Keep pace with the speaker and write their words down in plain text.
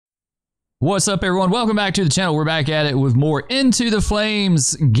What's up, everyone? Welcome back to the channel. We're back at it with more Into the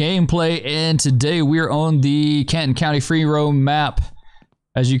Flames gameplay, and today we're on the Canton County free roam map.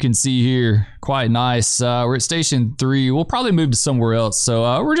 As you can see here, quite nice. We're at Station 3. We'll probably move to somewhere else,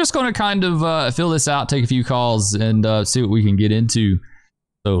 so we're just going to kind of fill this out, take a few calls, and see what we can get into.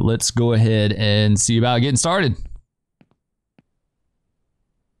 So let's go ahead and see about getting started.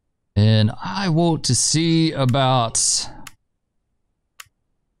 And I want to see about...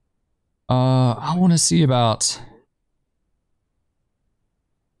 I want to see about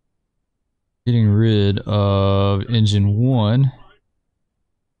getting rid of engine 1.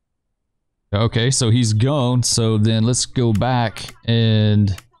 Okay, so he's gone. So then let's go back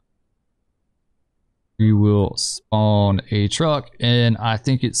and we will spawn a truck. And I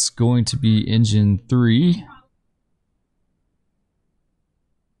think it's going to be engine 3.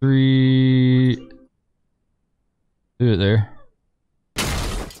 3. Do it there.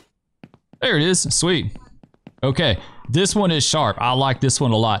 There it is. Sweet. Okay. This one is sharp. I like this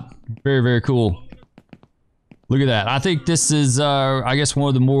one a lot. Very, very cool. Look at that. I think this is, I guess, one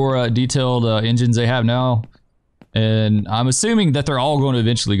of the more detailed engines they have now. And I'm assuming that they're all going to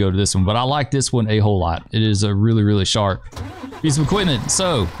eventually go to this one. But I like this one a whole lot. It is a really, really sharp piece of equipment.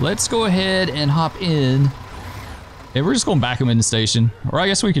 So, let's go ahead and hop in. And we're just going to back them in the station. Or I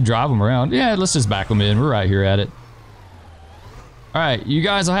guess we could drive them around. Yeah, let's just back them in. We're right here at it. Alright, you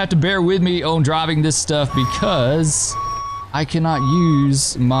guys will have to bear with me on driving this stuff because I cannot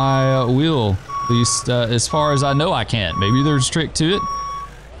use my wheel. At least as far as I know I can't. Maybe there's a trick to it.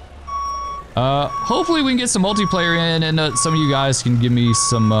 Hopefully we can get some multiplayer in and some of you guys can give me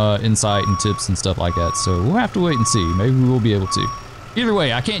some insight and tips and stuff like that. So we'll have to wait and see. Maybe we will be able to. Either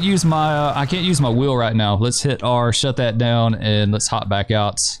way, I can't use my wheel right now. Let's hit R, shut that down, and let's hop back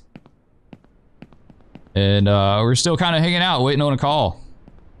out. And we're still kind of hanging out, waiting on a call.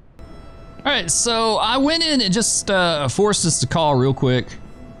 Alright, so I went in and just forced us to call real quick.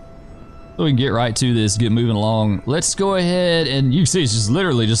 So we can get right to this, get moving along. Let's go ahead and you can see it's just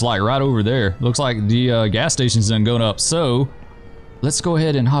literally just like right over there. Looks like the gas station's done going up. So let's go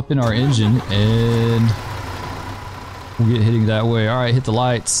ahead and hop in our engine and we'll get hitting that way. Alright, hit the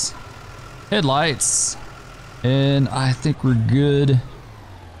lights. Headlights. And I think we're good.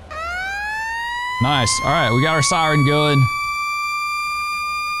 Nice. Alright, we got our siren going.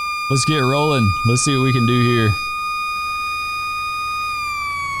 Let's get rolling. Let's see what we can do here.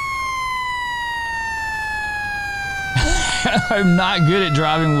 I'm not good at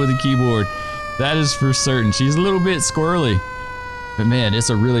driving with a keyboard. That is for certain. She's a little bit squirrely. But man,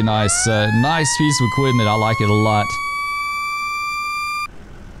 it's a really nice, nice piece of equipment. I like it a lot.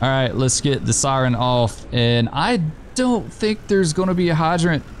 Alright, let's get the siren off. And I don't think there's going to be a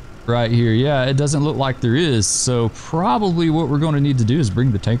hydrant right here. Yeah, it doesn't look like there is. So probably what we're going to need to do is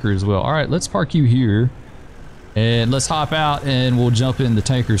bring the tanker as well. All right, let's park you here and let's hop out and we'll jump in the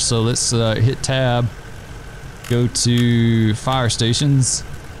tanker. So let's hit tab, go to fire stations,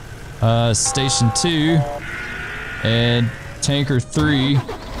 station 2 and tanker 3,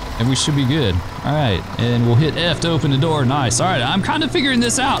 and we should be good. All right, and we'll hit F to open the door. Nice. All right, I'm kind of figuring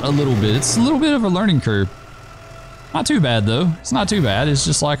this out a little bit. It's a little bit of a learning curve. Not too bad though. It's not too bad. It's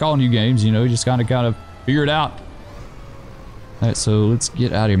just like all new games, you know, you just kind of figure it out. Alright, so let's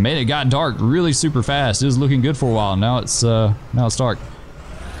get out of here. Man, it got dark really super fast. It was looking good for a while. Now it's dark.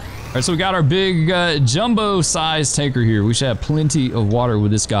 Alright, so we got our big jumbo size tanker here. We should have plenty of water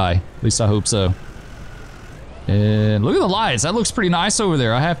with this guy. At least I hope so. And look at the lights. That looks pretty nice over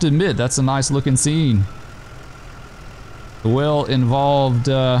there. I have to admit, that's a nice looking scene. The well involved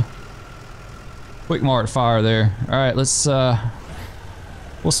quick mart fire there. All right, let's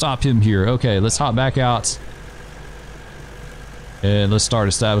we'll stop him here. Okay, let's hop back out and let's start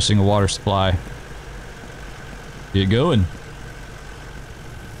establishing a water supply. Get going.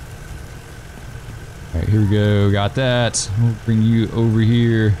 All right, here we go. Got that. We'll bring you over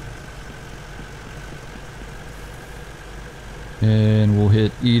here and we'll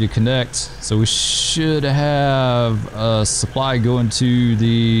hit E to connect. So we should have a supply going to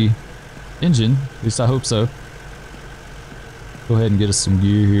the engine, at least I hope so. Go ahead and get us some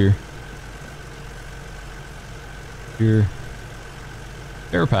gear here. Here.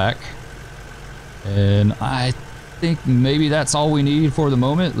 Air pack. And I think maybe that's all we need for the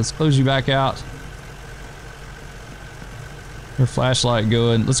moment. Let's close you back out. Your flashlight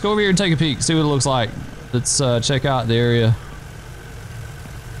going. Let's go over here and take a peek, see what it looks like. Let's check out the area.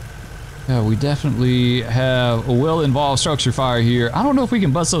 Yeah, we definitely have a well-involved structure fire here. I don't know if we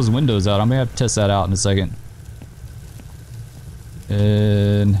can bust those windows out. I may have to test that out in a second.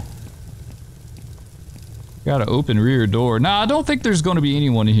 And Got an open rear door. Nah, I don't think there's going to be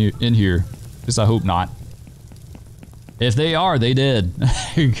anyone in here. Just I hope not. If they are, they dead.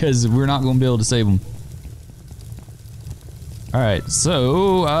 Because we're not going to be able to save them. Alright,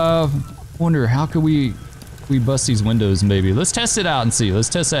 so, wonder how could we bust these windows maybe. Let's test it out and see. Let's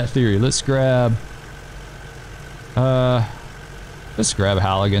test that theory. Let's grab a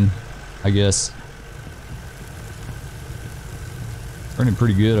Halligan, I guess. Running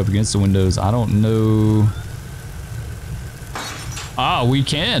pretty good up against the windows. I don't know. Ah, we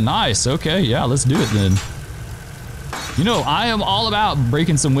can. Nice. Okay, yeah, let's do it then. You know, I am all about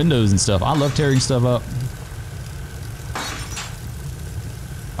breaking some windows and stuff. I love tearing stuff up.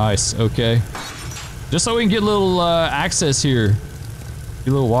 Nice, okay. Just so we can get a little access here. Get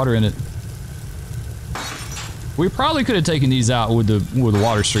a little water in it. We probably could have taken these out with the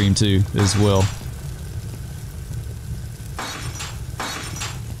water stream too, as well.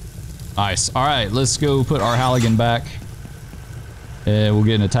 Nice. All right, let's go put our Halligan back, and we'll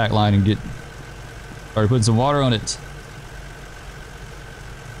get an attack line and start putting some water on it.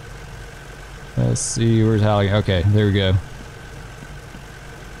 Let's see, where's Halligan? Okay, there we go.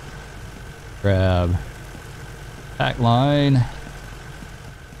 Grab attack line.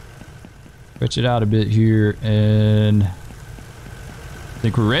 Stretch it out a bit here, and I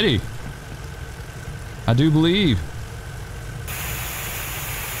think we're ready. I do believe.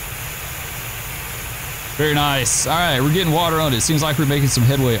 Very nice. All right, we're getting water on it. Seems like we're making some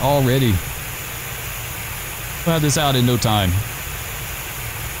headway already. We'll have this out in no time.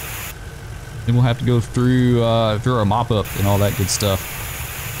 Then we'll have to go through our mop up and all that good stuff.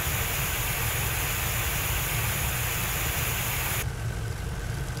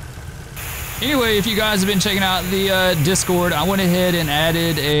 Anyway, if you guys have been checking out the Discord, I went ahead and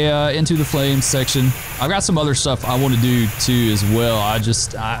added a Into the Flames section. I've got some other stuff I want to do too as well.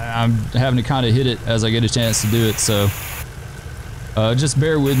 I'm having to kind of hit it as I get a chance to do it, so just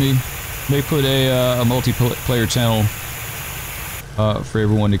bear with me. May put a multiplayer channel for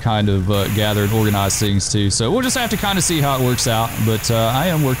everyone to kind of gather and organize things too. So we'll just have to kind of see how it works out, but I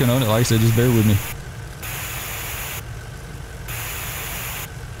am working on it. Like I said, just bear with me.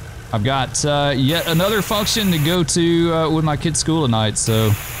 I've got yet another function to go to with my kids' school tonight,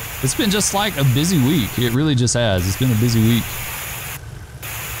 so it's been just like a busy week. It really just has. It's been a busy week.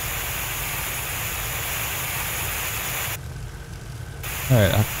 All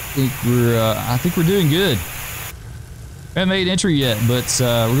right, I think we're doing good. We haven't made entry yet, but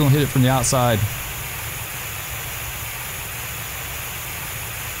we're gonna hit it from the outside.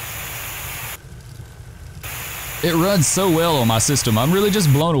 It runs so well on my system. I'm really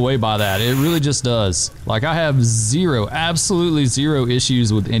just blown away by that. It really just does. Like, I have absolutely zero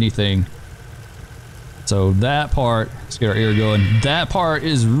issues with anything. So that part, let's get our air going. That part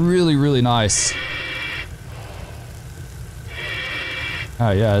is really, really nice.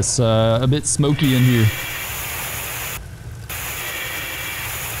 Oh yeah, it's a bit smoky in here.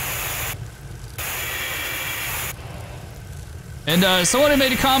 And someone had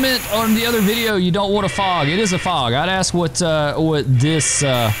made a comment on the other video, you don't want a fog. It is a fog. I'd ask what this,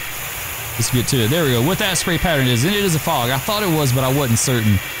 let's get to it. There we go, what that spray pattern is. And it is a fog. I thought it was, but I wasn't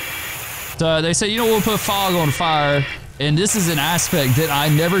certain. So they say, you don't want to put fog on fire. And this is an aspect that I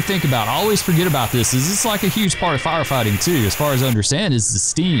never think about. I always forget about this. This is like a huge part of firefighting too, as far as I understand, is the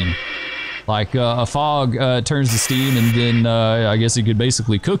steam. Like a fog turns to steam, and then I guess it could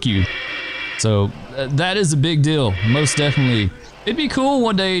basically cook you. So that is a big deal, most definitely. It'd be cool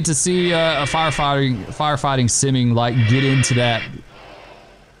one day to see a firefighting simming like get into that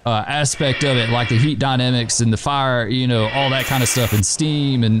aspect of it, like the heat dynamics and the fire, you know, all that kind of stuff, and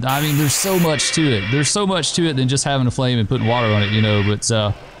steam. And I mean, there's so much to it. There's so much to it than just having a flame and putting water on it, you know. But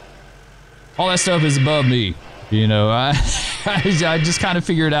all that stuff is above me, you know. I just kind of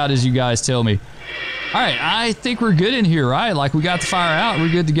figure it out as you guys tell me. All right, I think we're good in here, right? Like, we got the fire out.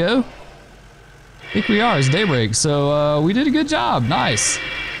 We're good to go. I think we are. It's daybreak, so we did a good job. Nice.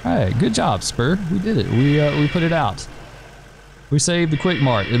 All right, good job, Spur. We did it. We put it out. We saved the quick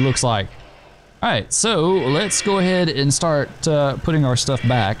mart, it looks like. All right, so let's go ahead and start putting our stuff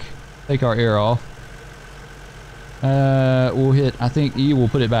back. Take our air off. We'll hit, I think E will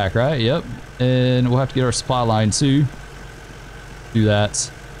put it back, right? Yep. And we'll have to get our supply line too. Do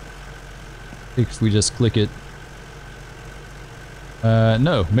that. I think if we just click it.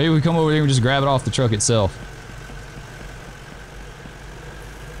 No, maybe we come over here and just grab it off the truck itself.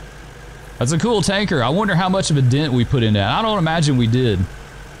 That's a cool tanker. I wonder how much of a dent we put in that. I don't imagine we did.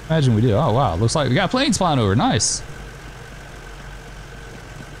 Imagine we did. Oh wow, looks like we got planes flying over. Nice.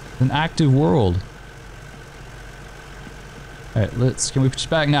 An active world. All right, can we put you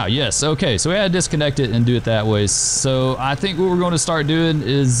back now? Yes, okay, so we had to disconnect it and do it that way. So I think what we're going to start doing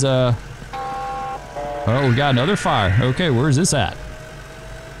is, oh, we got another fire. Okay, where's this at?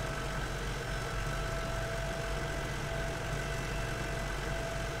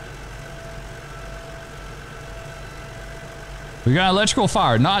 We got electrical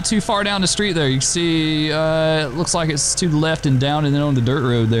fire, not too far down the street there. You can see, it looks like it's to the left and down and then on the dirt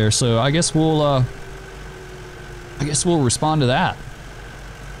road there. So I guess we'll respond to that.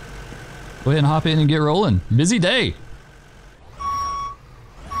 Go ahead and hop in and get rolling. Busy day.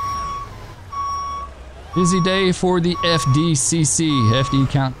 Busy day for the FDCC,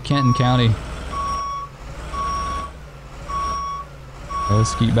 Canton County.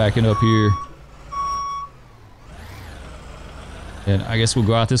 Let's keep backing up here. And I guess we'll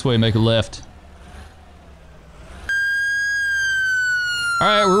go out this way and make a left.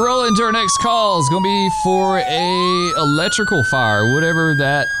 Alright, we're rolling to our next call. It's gonna be for a electrical fire, whatever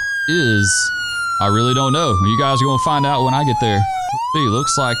that is. I really don't know. You guys are gonna find out when I get there. Let's see,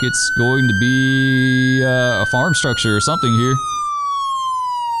 looks like it's going to be a farm structure or something here.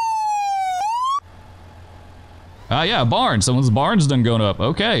 Yeah, a barn. Someone's barn's done going up.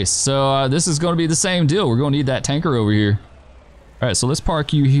 Okay, so this is gonna be the same deal. We're gonna need that tanker over here. Alright, so let's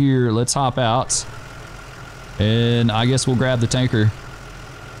park you here. Let's hop out. And I guess we'll grab the tanker.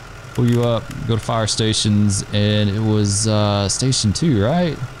 Pull you up, go to fire stations, and it was station 2,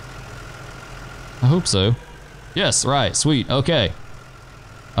 right? I hope so. Yes, right, sweet, okay.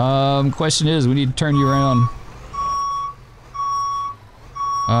 Question is, we need to turn you around.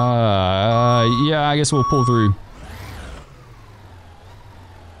 Yeah, I guess we'll pull through.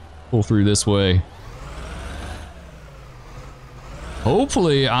 Pull through this way.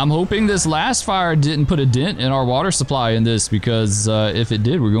 Hopefully, I'm hoping this last fire didn't put a dent in our water supply in this, because if it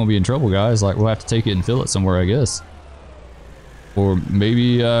did, we're going to be in trouble, guys. Like, we'll have to take it and fill it somewhere, I guess. Or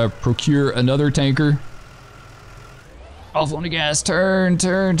maybe procure another tanker. Off on the gas, turn.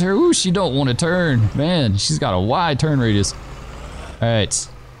 Ooh, she don't want to turn. Man, she's got a wide turn radius. All right.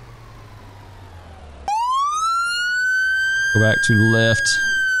 Go back to the left.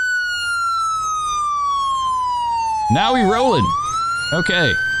 Now we rolling.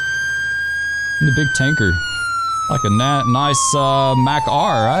 Okay. The big tanker. Like a nice Mac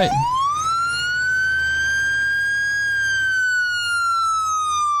R, right?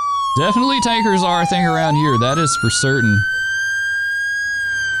 Definitely tankers are a thing around here, that is for certain.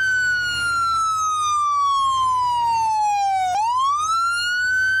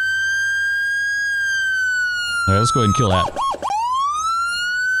 Alright, let's go ahead and kill that.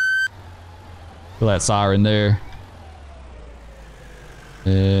 Kill that siren there.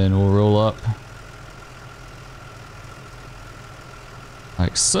 And we'll roll up.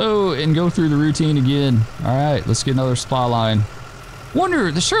 Like so, and go through the routine again. Alright, let's get another supply line.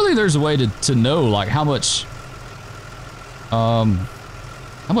 Wonder, surely there's a way to know like how much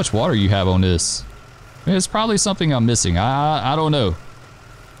water you have on this. I mean, it's probably something I'm missing. I don't know.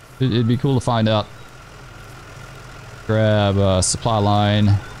 It'd be cool to find out. Grab a supply line.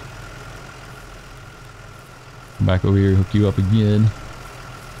 Come back over here, hook you up again.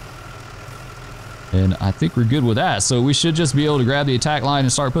 And I think we're good with that. So we should just be able to grab the attack line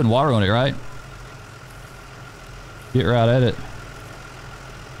and start putting water on it, right? Get right at it.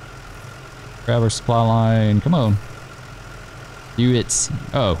 Grab our supply line. Come on. Do it.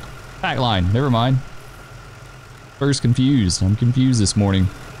 Oh, attack line. Never mind. First confused. I'm confused this morning.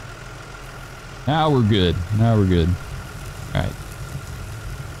 Now we're good. Now we're good. Alright.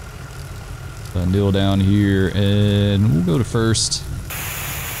 Kneel down here and we'll go to first.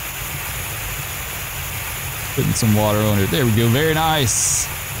 Putting some water on it. There we go. Very nice.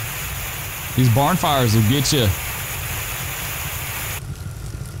 These barn fires will get you.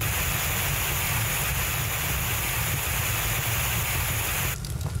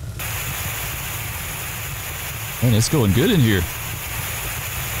 Man, it's going good in here.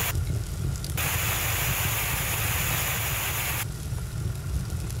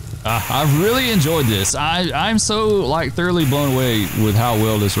 I've really enjoyed this. I'm so like thoroughly blown away with how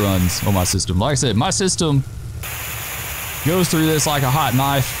well this runs on my system. Like I said, my system goes through this like a hot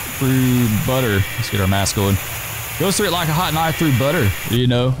knife through butter. Let's get our mask going. Goes through it like a hot knife through butter, you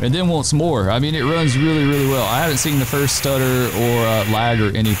know, and then wants more. I mean, it runs really, really well. I haven't seen the first stutter or lag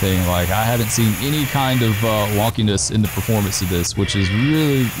or anything. Like, I haven't seen any kind of wonkiness in the performance of this, which is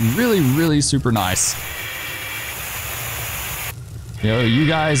really, really, really super nice. You know, you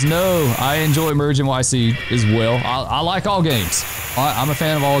guys know I enjoy Merge NYC as well. I like all games. I'm a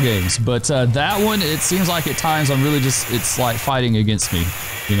fan of all games, but that one, it seems like at times it's like fighting against me,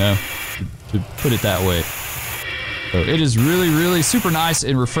 you know, to put it that way. So it is really, really super nice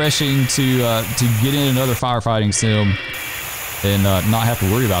and refreshing to get in another firefighting sim and not have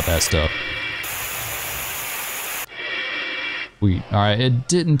to worry about that stuff. Sweet. All right, it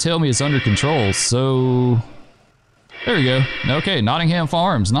didn't tell me it's under control, so there we go. Okay, Nottingham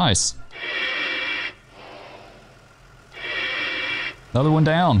Farms, nice. Another one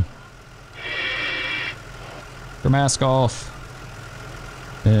down. Put your mask off.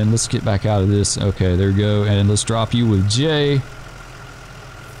 And let's get back out of this. Okay, there we go. And let's drop you with Jay.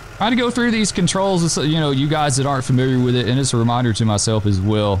 Trying to go through these controls, you know, you guys that aren't familiar with it, and it's a reminder to myself as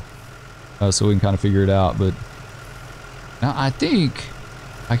well, so we can kind of figure it out. But now I think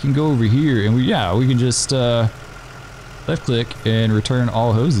I can go over here, and we can just left click and return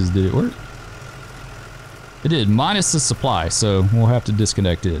all hoses. Did it work? It did, minus the supply, so we'll have to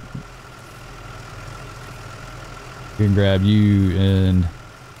disconnect it. We can grab you and...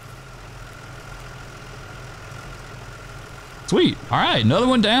 Sweet. All right, another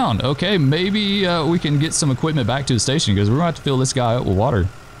one down. Okay, maybe we can get some equipment back to the station because we're going to have to fill this guy up with water.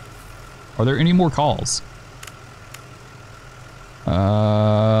 Are there any more calls?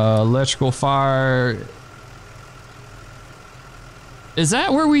 Electrical fire. Is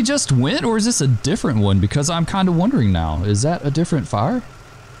that where we just went, or is this a different one? Because I'm kind of wondering now. Is that a different fire?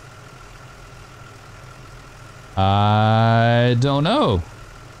 I don't know.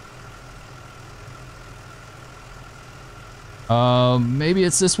 Maybe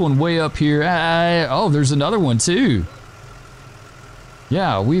it's this one way up here. Oh, there's another one too.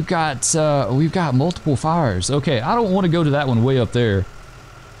 Yeah, we've got multiple fires. Okay, I don't want to go to that one way up there,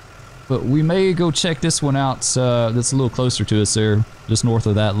 but we may go check this one out. That's a little closer to us there, just north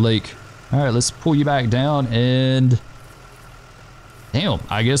of that lake. All right, let's pull you back down and damn,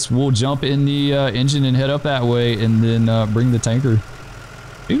 I guess we'll jump in the engine and head up that way, and then bring the tanker.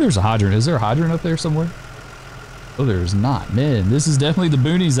 Maybe there's a hydrant. Is there a hydrant up there somewhere? Oh, there's not. Man, this is definitely the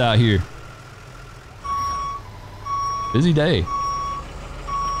boonies out here. Busy day.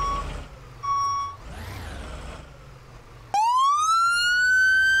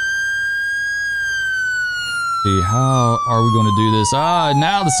 See, how are we going to do this? Ah,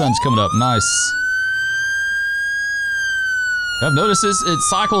 now the sun's coming up. Nice. I've noticed this, it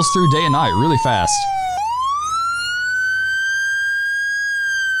cycles through day and night really fast.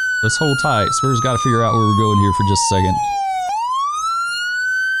 Let's hold tight. Spur's got to figure out where we're going here for just a second.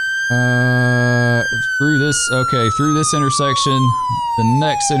 Through this, okay, through this intersection, the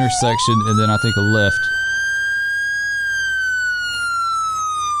next intersection, and then I think a left.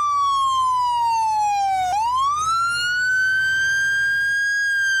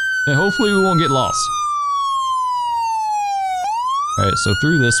 And hopefully we won't get lost. Alright, so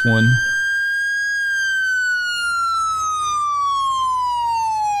through this one.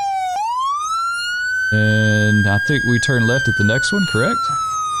 And I think we turn left at the next one, correct?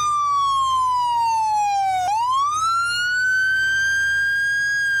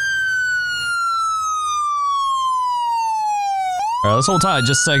 Alright, let's hold tight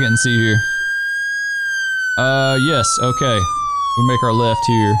just a second and see here. Yes, okay. We'll make our left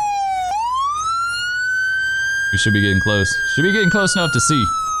here. We should be getting close. Should be getting close enough to see.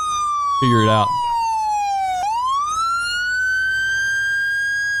 Figure it out.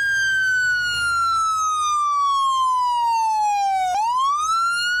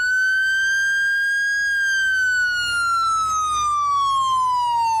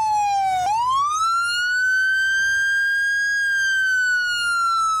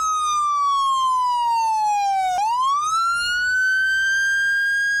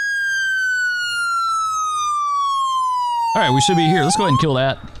 Alright, we should be here. Let's go ahead and kill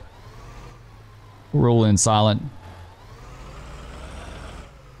that. We'll roll in silent.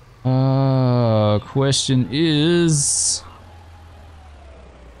 Question is...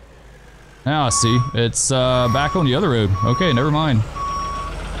 Now I see. It's back on the other road. Okay, never mind.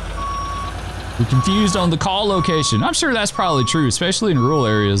 We're confused on the call location. I'm sure that's probably true, especially in rural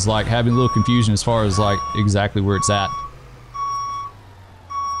areas, like having a little confusion as far as like exactly where it's at.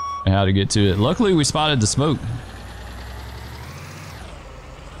 And how to get to it. Luckily we spotted the smoke.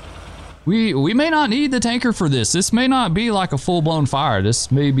 We may not need the tanker for this. This may not be like a full-blown fire.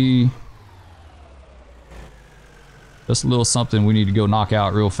 This may be just a little something we need to go knock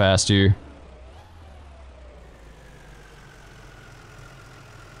out real fast here.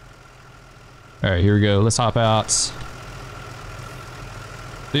 Alright, here we go. Let's hop out. See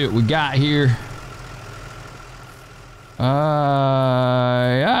what we got here.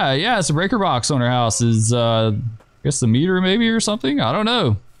 Yeah, it's a breaker box on our house. Is I guess the meter maybe or something? I don't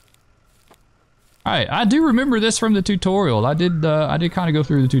know. Alright, I do remember this from the tutorial. I did kind of go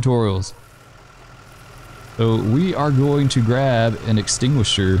through the tutorials. So we are going to grab an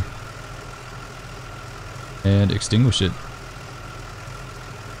extinguisher and extinguish it.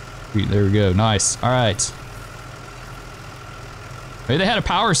 Sweet, there we go. Nice. All right. Maybe they had a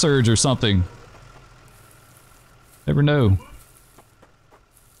power surge or something. Never know.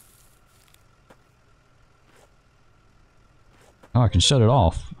 Oh, I can shut it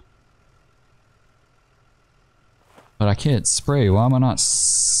off. But I can't spray. Why am I not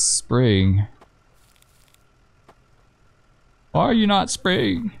spraying? Why are you not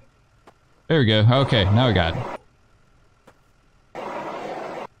spraying? There we go. Okay, now we got it.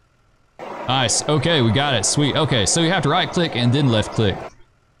 Nice. Okay, we got it. Sweet. Okay, so you have to right click and then left click.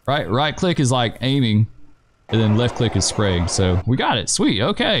 Right click is like aiming, and then left click is spraying. So we got it. Sweet.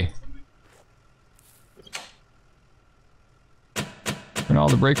 Okay. Turn all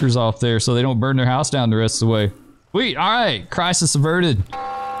the breakers off there so they don't burn their house down the rest of the way. Sweet. All right. Crisis averted.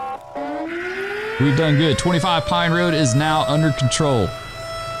 We've done good. 25 Pine Road is now under control.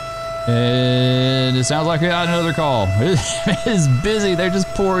 And it sounds like we got another call. It is busy. They're just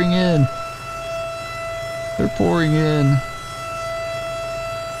pouring in. They're pouring in.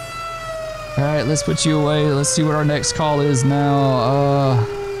 All right, let's put you away. Let's see what our next call is now.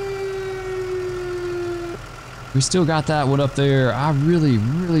 We still got that one up there. I really,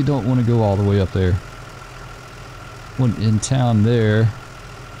 really don't want to go all the way up there. One in town there.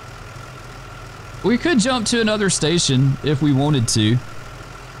 We could jump to another station if we wanted to.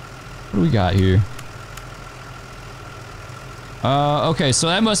 What do we got here? Okay, so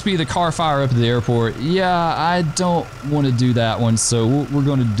that must be the car fire up at the airport. Yeah, I don't want to do that one, so what we're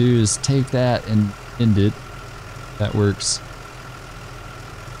going to do is take that and end it. That works.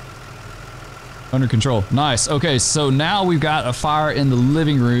 Under control. Nice. Okay, so now we've got a fire in the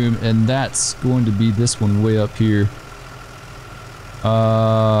living room, and that's going to be this one way up here.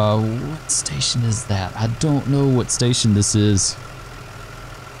 What station is that? I don't know what station this is.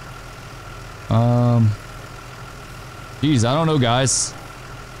 Geez, I don't know, guys.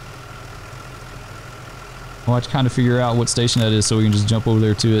 I'll have to kind of figure out what station that is so we can just jump over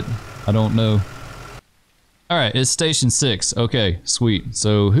there to it. I don't know. Alright, it's station 6. Okay, sweet.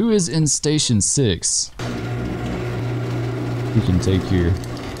 So who is in station 6? We can take here.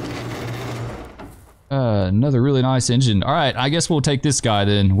 Another really nice engine. Alright, I guess we'll take this guy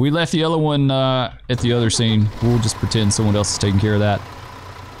then. We left the other one at the other scene. We'll just pretend someone else is taking care of that.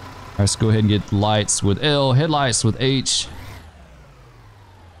 Alright, let's go ahead and get lights with L, headlights with H.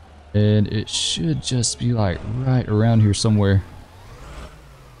 And it should just be like right around here somewhere.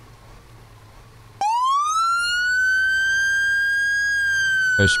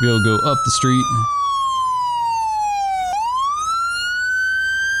 I should be able to go up the street.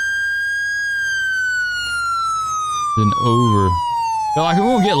 Then over. But like, we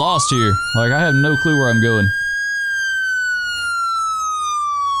won't get lost here. Like, I have no clue where I'm going.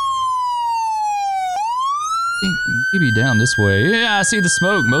 I think maybe down this way. Yeah, I see the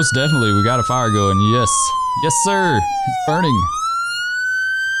smoke. Most definitely. We got a fire going. Yes. Yes, sir. It's burning.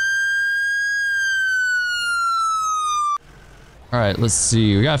 Alright, let's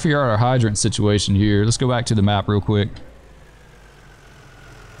see. We gotta figure out our hydrant situation here. Let's go back to the map real quick.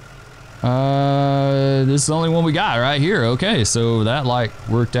 This is the only one we got right here. Okay, so that like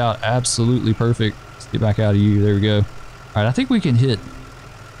worked out absolutely perfect. Let's get back out of you. There we go. Alright, I think we can hit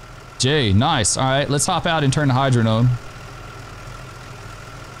J. Nice. Alright, let's hop out and turn the hydrant on.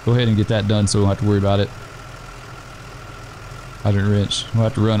 Go ahead and get that done so we don't have to worry about it. Hydrant wrench. We'll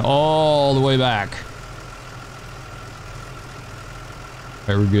have to run all the way back.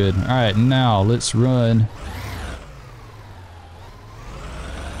 Alright, we're good. Alright, now let's run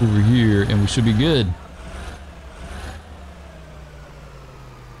over here and we should be good.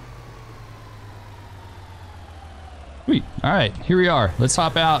 Sweet. Alright, here we are. Let's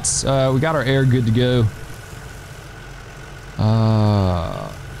hop out. We got our air good to go.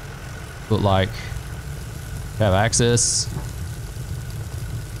 Look like have access.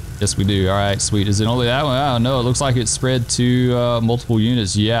 Yes, we do. All right, sweet. Is it only that one? I don't know. It looks like it's spread to multiple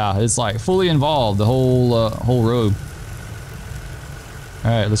units. Yeah, it's like fully involved, the whole road. All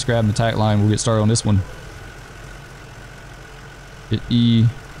right, let's grab the tack line. We'll get started on this one. Hit E.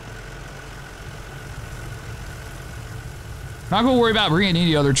 Not gonna worry about bringing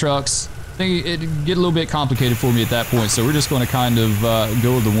any other trucks. I think it'd get a little bit complicated for me at that point, so we're just going to kind of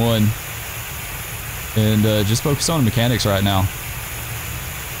go with the one and just focus on the mechanics right now.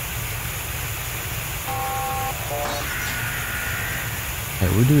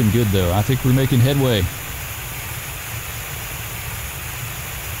 Alright, we're doing good though. I think we're making headway.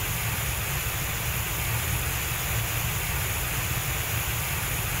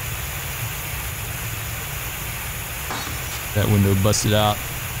 That window busted out.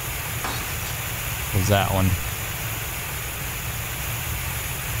 What was that one?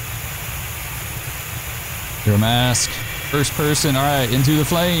 Your mask. First person. All right, into the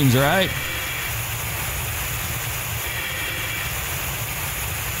flames. All right.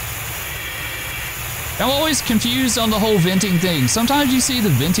 I'm always confused on the whole venting thing. Sometimes you see the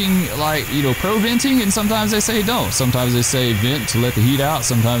venting, like, you know, pro venting, and sometimes they say don't. Sometimes they say vent to let the heat out.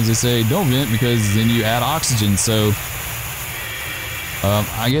 Sometimes they say don't vent because then you add oxygen. So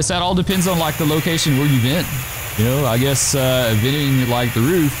I guess that all depends on like the location where you vent. You know, I guess venting like the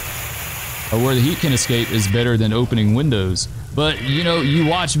roof or where the heat can escape is better than opening windows. But, you know, you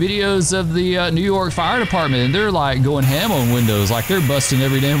watch videos of the New York Fire Department and they're like going ham on windows. Like they're busting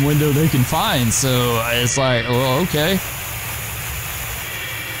every damn window they can find. So it's like, well, okay.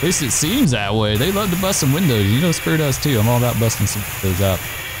 At least it seems that way. They love to bust some windows. You know, Spur does too. I'm all about busting some windows out.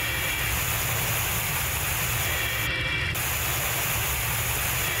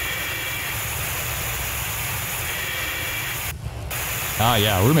 Ah,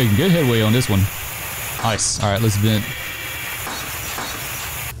 yeah, we're making good headway on this one. Nice. All right, let's vent.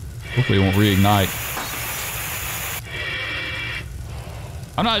 Hopefully it won't reignite.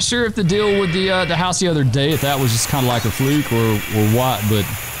 I'm not sure if the deal with the house the other day, if that was just kind of like a fluke or what, but,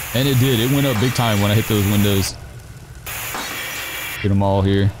 and it did. It went up big time when I hit those windows. Get them all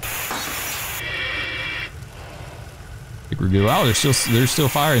here. I think we're good. Wow, there's still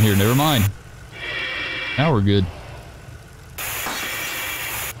fire in here. Never mind. Now we're good.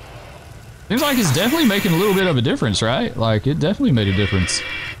 Seems like it's definitely making a little bit of a difference, right? Like, it definitely made a difference.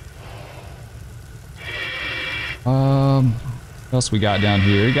 What else we got down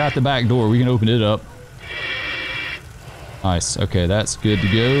here? We got the back door. We can open it up. Nice. Okay, that's good to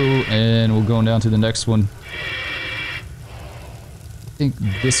go. And we're going down to the next one. I think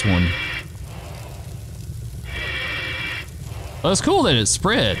this one. Well, it's cool that it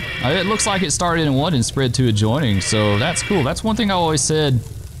spread. It looks like it started in one and spread to adjoining, so that's cool. That's one thing I always said.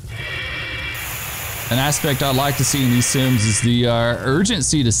 An aspect I'd like to see in these sims is the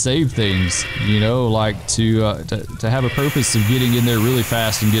urgency to save things. You know, like to have a purpose of getting in there really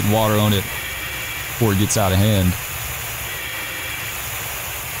fast and getting water on it before it gets out of hand.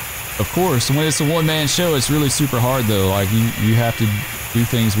 Of course, when it's a one-man show, it's really super hard though. Like you have to do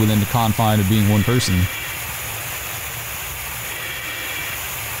things within the confine of being one person.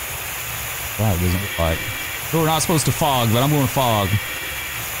 Wow, it doesn't look like. So we're not supposed to fog, but I'm going to fog.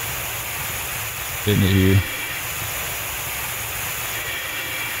 Hitting it here.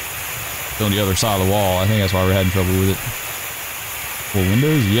 It's on the other side of the wall. I think that's why we're having trouble with it. More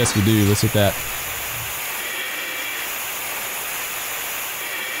windows? Yes, we do. Let's hit that.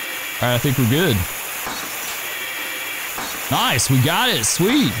 Alright, I think we're good. Nice, we got it.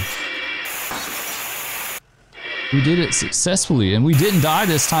 Sweet. We did it successfully, and we didn't die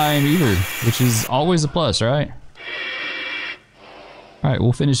this time either, which is always a plus, right? All right,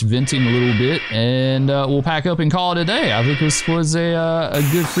 we'll finish venting a little bit, and we'll pack up and call it a day. I think this was a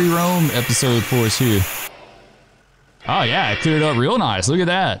good free roam episode for us here. Oh yeah, it cleared up real nice. Look at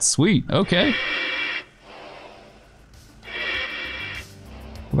that. Sweet. Okay.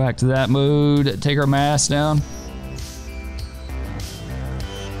 Go back to that mode. Take our mask down.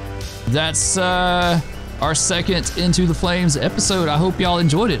 That's our second Into the Flames episode. I hope y'all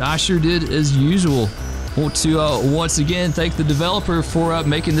enjoyed it. I sure did, as usual. Want to once again thank the developer for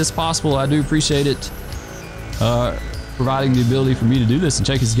making this possible. I do appreciate it, providing the ability for me to do this and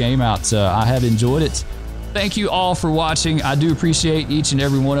check his game out. I have enjoyed it. Thank you all for watching. I do appreciate each and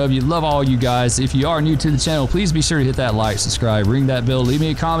every one of you. Love all you guys. If you are new to the channel, please be sure to hit that like, subscribe, ring that bell, leave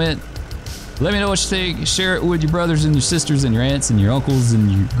me a comment. Let me know what you think. Share it with your brothers and your sisters and your aunts and your uncles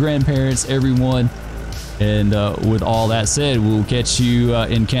and your grandparents, everyone. And with all that said, we'll catch you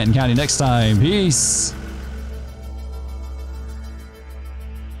in Canton County next time. Peace.